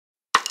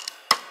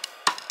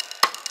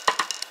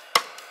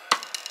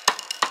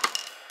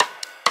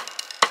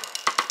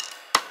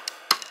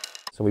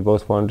So we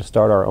both wanted to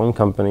start our own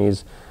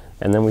companies,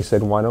 and then we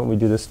said, why don't we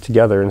do this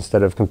together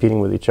instead of competing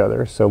with each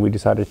other? So we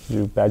decided to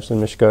do Badgley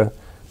Mischka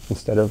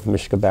instead of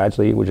Mischka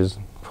Badgley, which is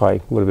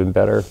probably would have been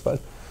better.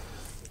 But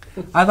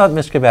I thought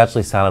Mischka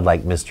Badgley sounded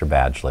like Mr.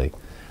 Badgley.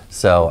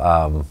 So,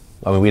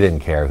 I mean, we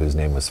didn't care whose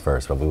name was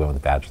first, but we went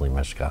with Badgley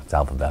Mischka. It's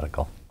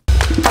alphabetical.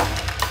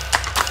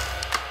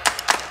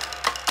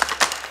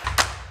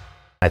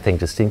 I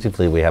think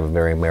distinctively we have a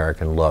very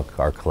American look,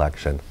 our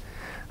collection.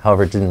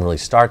 However, it didn't really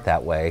start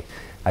that way.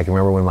 I can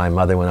remember when my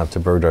mother went up to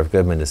Bergdorf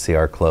Goodman to see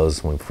our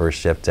clothes when we first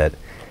shipped it,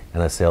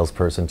 and a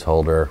salesperson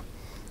told her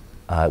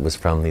it was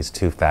from these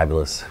two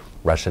fabulous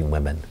Russian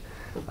women.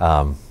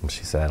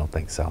 She said, I don't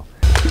think so.